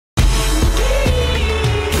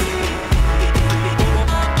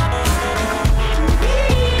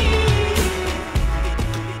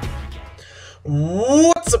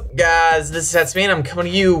guys, this is Hatsman. I'm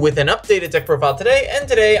coming to you with an updated deck profile today, and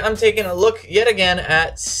today I'm taking a look yet again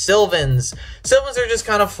at Sylvans. Sylvans are just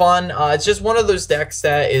kind of fun. It's just one of those decks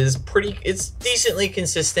that is it's decently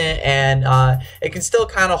consistent, and it can still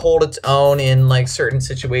kind of hold its own in like certain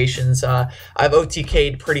situations. I've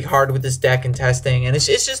OTK'd pretty hard with this deck in testing, and it's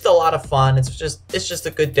just a lot of fun. It's just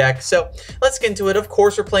a good deck. So let's get into it. Of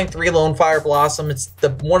course, we're playing 3 Lone Fire Blossom. It's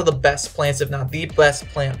one of the best plants, if not the best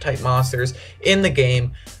plant type monsters in the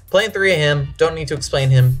game. Playing 3 of him, don't need to explain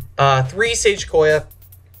him. 3 Sage Koya.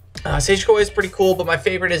 Sage Koya is pretty cool, but my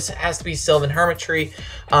favorite has to be Sylvan Hermitry.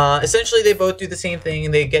 Essentially, they both do the same thing,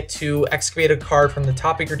 and they get to excavate a card from the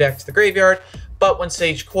top of your deck to the graveyard. But when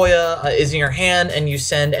Sage Koya is in your hand and you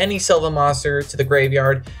send any Sylvan monster to the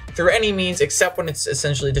graveyard through any means except when it's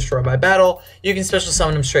essentially destroyed by battle, you can special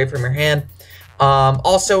summon him straight from your hand.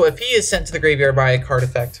 Also, if he is sent to the graveyard by a card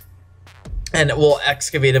effect, and it will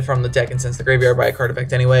excavate it from the deck and sends the graveyard by a card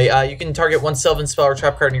effect anyway. You can target 1 Sylvan spell or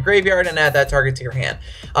trap card in your graveyard and add that target to your hand.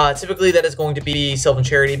 Typically, that is going to be Sylvan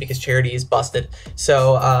Charity because Charity is busted.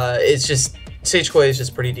 So it's just Sage Koya is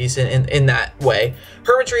just pretty decent in that way.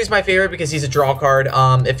 Hermitry is my favorite because he's a draw card.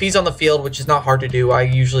 If he's on the field, which is not hard to do, I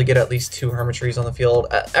usually get at least 2 Hermitries on the field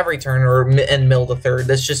every turn or in middle the third.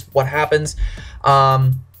 That's just what happens.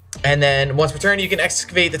 And then once per turn, you can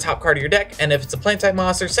excavate the top card of your deck, and if it's a plant type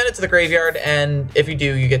monster, send it to the graveyard, and if you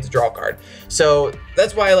do, you get to draw a card. So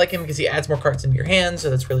that's why I like him, because he adds more cards into your hand, so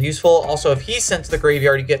that's really useful. Also, if he's sent to the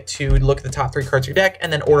graveyard, you get to look at the top 3 cards of your deck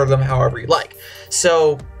and then order them however you like.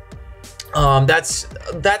 So that's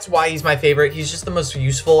why he's my favorite. He's just the most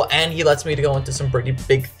useful, and he lets me to go into some pretty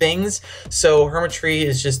big things. So Hermitry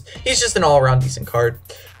is he's just an all-around decent card.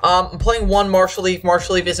 I'm playing 1 Martial Leaf.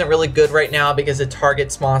 Martial Leaf isn't really good right now because it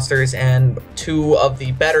targets monsters, and 2 of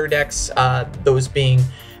the better decks, those being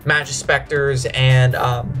Magic Specters and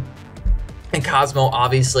Cosmo,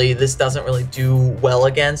 obviously, this doesn't really do well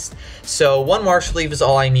against. So 1 Martial Leaf is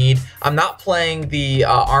all I need. I'm not playing the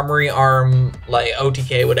Armory Arm, like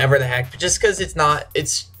OTK, whatever the heck, just because it's not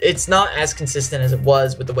as consistent as it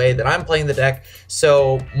was with the way that I'm playing the deck.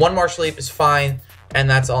 So 1 Martial Leaf is fine, and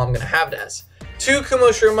that's all I'm going to have it as. 2 Kumo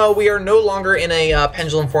Shurima. We are no longer in a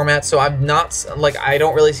pendulum format, so I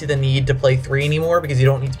don't really see the need to play 3 anymore because you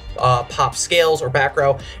don't need to pop scales or back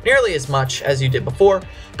row nearly as much as you did before.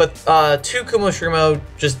 But 2 Kumo Shurima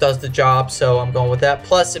just does the job, so I'm going with that.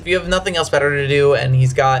 Plus, if you have nothing else better to do and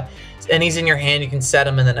he's in your hand, you can set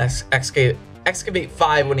him and then excavate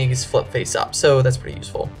 5 when he gets flip face up, so that's pretty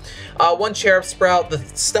useful. 1 Cherub Sprout. The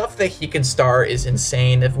stuff that he can star is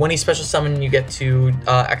insane. When he special summon, you get to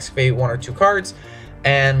excavate 1 or 2 cards,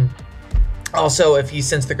 and also if he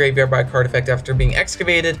sends the graveyard by a card effect after being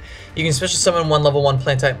excavated, you can special summon 1 level 1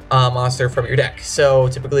 plant type monster from your deck. So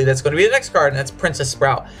typically that's going to be the next card, and that's Princess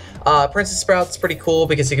Sprout. Princess Sprout's pretty cool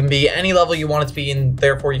because it can be any level you want it to be, and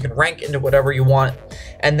therefore you can rank into whatever you want.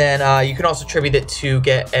 And then you can also tribute it to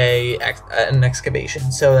get an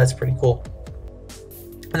excavation, so that's pretty cool.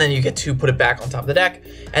 And then you get to put it back on top of the deck,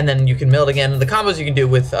 and then you can mill it again. The combos you can do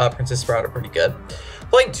with Princess Sprout are pretty good.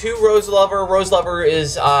 Playing 2 Rose Lover. Rose Lover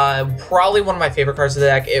is probably one of my favorite cards of the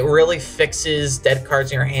deck. It really fixes dead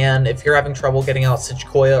cards in your hand. If you're having trouble getting out Sage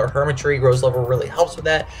Koya or Hermitry, Rose Lover really helps with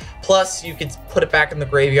that. Plus, you can put it back in the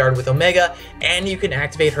graveyard with Omega, and you can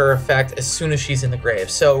activate her effect as soon as she's in the grave.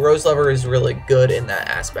 So Rose Lover is really good in that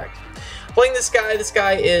aspect. Playing this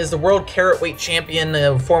guy is the World Carrot Weight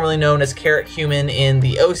Champion, formerly known as Carrot Human in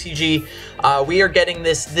the OCG. We are getting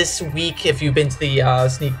this week. If you've been to the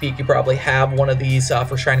sneak peek, you probably have one of these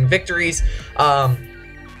for Shining Victories.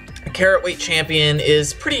 Carrot Weight Champion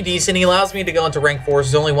is pretty decent. He allows me to go into rank 4.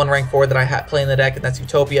 There's only 1 rank 4 that I play in the deck, and that's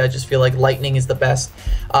Utopia. I just feel like Lightning is the best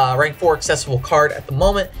rank 4 accessible card at the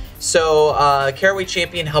moment. So Carrot Weight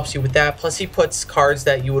Champion helps you with that. Plus, he puts cards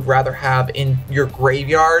that you would rather have in your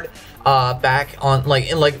graveyard back on,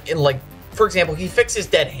 for example, he fixes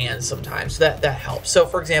dead hands sometimes, so that helps. So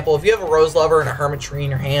for example, if you have a Rose Lover and a Hermitry in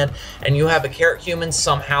your hand, and you have a Carrot Human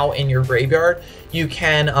somehow in your graveyard, you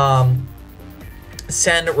can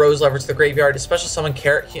send Rose Lover to the graveyard to special summon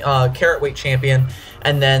Carrot Weight Champion,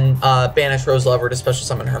 and then banish Rose Lover to special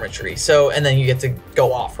summon Hermitry. So, and then you get to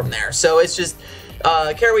go off from there. So it's just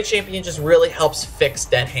Carrot Weight Champion just really helps fix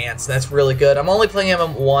dead hands. That's really good. I'm only playing him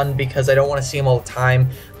at 1 because I don't want to see him all the time.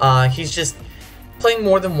 He's just playing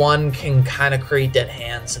more than 1 can kind of create dead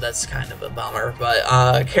hands, so that's kind of a bummer.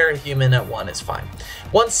 But Carrot Human at 1 is fine.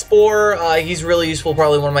 1 Spore, he's really useful,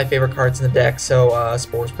 probably one of my favorite cards in the deck, so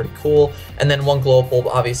Spore is pretty cool. And then 1 Glow Bulb,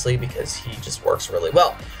 obviously, because he just works really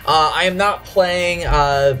well. I am not playing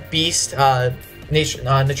Beast.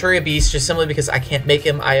 Naturia Beast, just simply because I can't make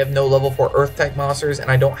him. I have no level 4 Earth-type monsters,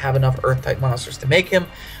 and I don't have enough Earth-type monsters to make him.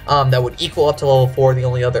 That would equal up to level 4. The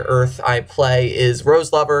only other Earth I play is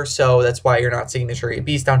Rose Lover, so that's why you're not seeing Naturia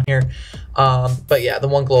Beast down here. But yeah, the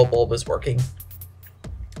one Glow Bulb is working.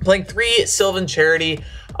 Playing 3 Sylvan Charity.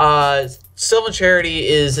 Sylvan Charity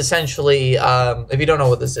is essentially, if you don't know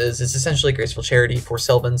what this is, it's essentially Graceful Charity for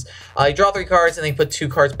Sylvans. You draw 3 cards and then you put 2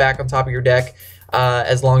 cards back on top of your deck,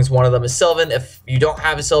 as long as one of them is Sylvan. If you don't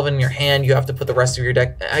have a Sylvan in your hand, you have to put the rest of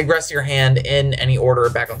your hand in any order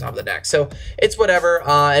back on top of the deck. So it's whatever,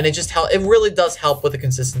 and it really does help with the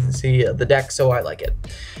consistency of the deck, so I like it.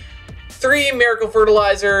 3 Miracle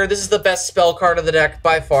Fertilizer. This is the best spell card of the deck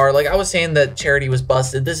by far. Like I was saying that Charity was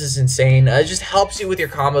busted. This is insane. It just helps you with your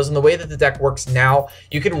combos, and the way that the deck works now,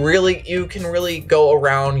 you can really go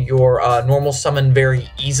around your normal summon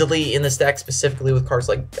very easily in this deck, specifically with cards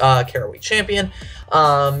like Caraway Champion.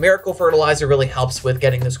 Miracle Fertilizer really helps with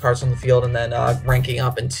getting those cards on the field and then ranking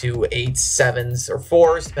up into 8s, 7s, or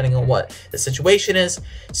 4s, depending on what the situation is.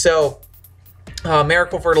 So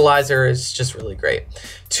Miracle Fertilizer is just really great.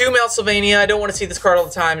 2 Mount Sylvania. I don't want to see this card all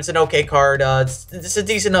the time. It's an okay card. It's a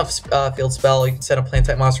decent enough field spell. You can send a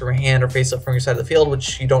plant-type monster from your hand or face up from your side of the field,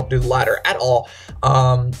 which you don't do the latter at all,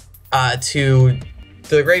 to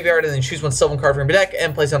the graveyard, and then choose 1 Sylvan card from your deck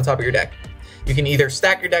and place it on top of your deck. You can either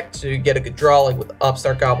stack your deck to get a good draw, like with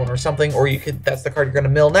Upstart Goblin or something, or that's the card you're going to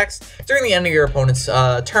mill next during the end of your opponent's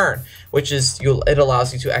turn, which is, it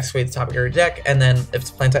allows you to excavate the top of your deck, and then if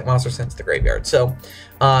it's a plant-type monster, sent to the graveyard. So,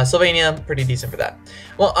 Sylvania, pretty decent for that.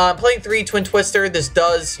 Well, playing 3 Twin Twister,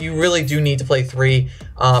 you really do need to play 3.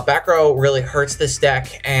 Back row really hurts this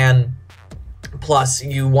deck, and plus,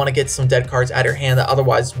 you want to get some dead cards out of your hand that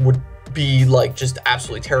otherwise would be like just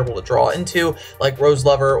absolutely terrible to draw into, like Rose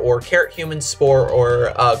Lover or Carrot Human, Spore,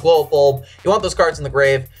 or Glow Bulb. You want those cards in the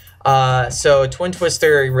grave, so Twin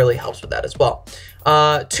Twister really helps with that as well.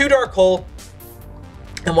 2 Dark Hole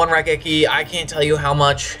and 1 Raigeki. I can't tell you how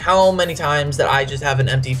many times that I just have an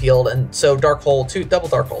empty field, and so Dark Hole, double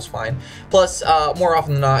Dark Hole is fine. Plus, more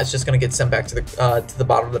often than not, it's just going to get sent back to the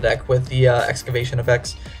bottom of the deck with the excavation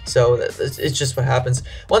effects. So it's just what happens.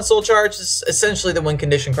 1 Soul Charge is essentially the win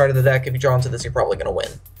condition card of the deck. If you draw into this, you're probably going to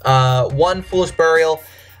win. 1 Foolish Burial.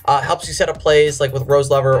 Helps you set up plays like with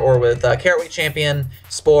Rose Lover or with Caraway Champion,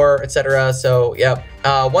 Spore, etc. So yeah,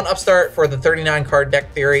 1 Upstart for the 39 card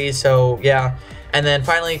deck theory. So yeah. And then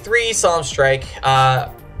finally 3 Solemn Strike.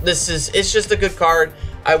 It's just a good card.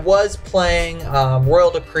 I was playing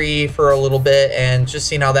Royal Decree for a little bit and just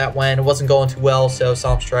seeing how that went. It wasn't going too well, so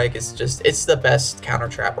Solemn Strike is it's the best counter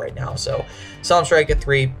trap right now. So Solemn Strike at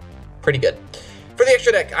 3, pretty good. For the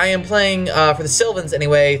extra deck, I am playing for the Sylvans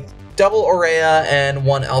anyway, double Aurea and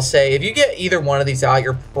 1 Alcé. If you get either one of these out,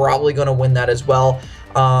 you're probably going to win that as well.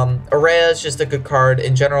 Aurea is just a good card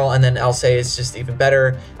in general, and then Alcé is just even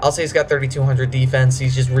better. Alcé's got 3200 defense.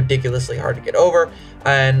 He's just ridiculously hard to get over,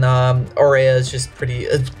 and Aurea is just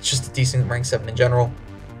a decent rank 7 in general.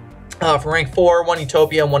 For rank 4, 1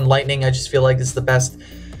 Utopia and 1 Lightning. I just feel like this is the best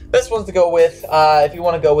ones to go with. If you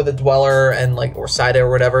want to go with a Dweller and or Sida or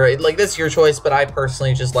whatever, that's your choice, but I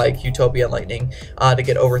personally just like Utopia and Lightning to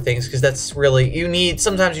get over things, because that's really,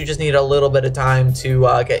 sometimes you just need a little bit of time to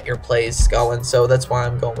get your plays going, so that's why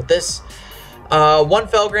I'm going with this. 1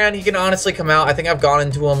 Felgrand, he can honestly come out. I think I've gone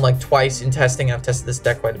into him twice in testing. I've tested this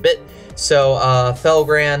deck quite a bit, so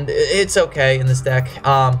Felgrand, it's okay in this deck.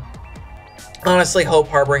 Honestly, Hope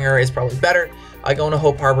Harbinger is probably better. I go into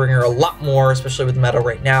Hope Harbinger a lot more, especially with meta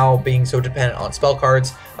right now being so dependent on spell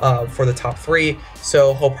cards for the top 3.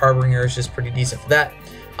 So Hope Harbinger is just pretty decent for that.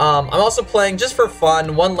 I'm also playing, just for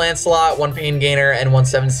fun, 1 Lancelot, 1 Pain Gainer, and 1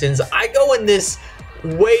 Seven Sins. I go in this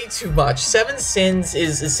way too much. 7 Sins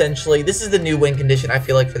is essentially, this is the new win condition I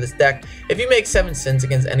feel like for this deck. If you make 7 Sins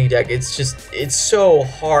against any deck, it's so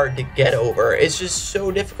hard to get over. It's just so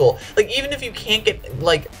difficult. Even if you can't get,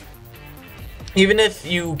 even if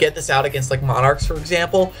you get this out against Monarchs, for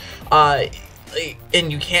example, and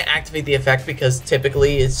you can't activate the effect because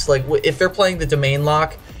typically it's if they're playing the domain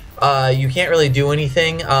lock, you can't really do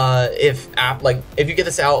anything if you get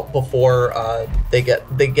this out before they get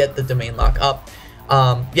the domain lock up.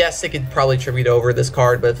 Yes, they could probably tribute over this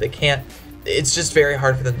card, but if they can't, it's just very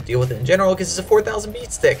hard for them to deal with it in general because it's a 4000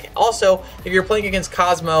 beat stick. Also, if you're playing against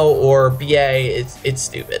Cosmo or BA, it's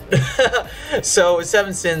stupid. So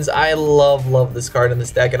 7 Sins, I love this card in this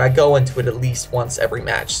deck, and I go into it at least once every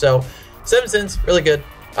match. So 7 Sins, really good.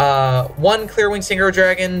 1 Clearwing Synchro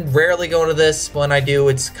Dragon, rarely go into this. When I do,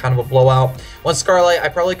 it's kind of a blowout. 1 Scarlight, I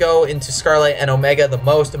probably go into Scarlight and Omega the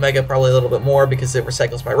most. Omega probably a little bit more because it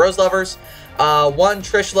recycles my Rose Lovers. 1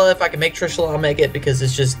 Trishula, if I can make Trishula, I'll make it because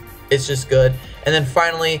it's just It's just good. And then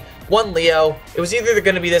finally, one Leo. It was either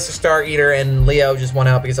going to be this or Star Eater, and Leo just won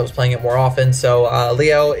out because I was playing it more often. So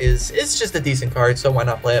Leo is just a decent card, so why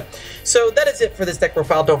not play it? So that is it for this deck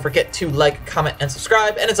profile. Don't forget to like, comment, and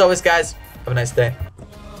subscribe. And as always, guys, have a nice day.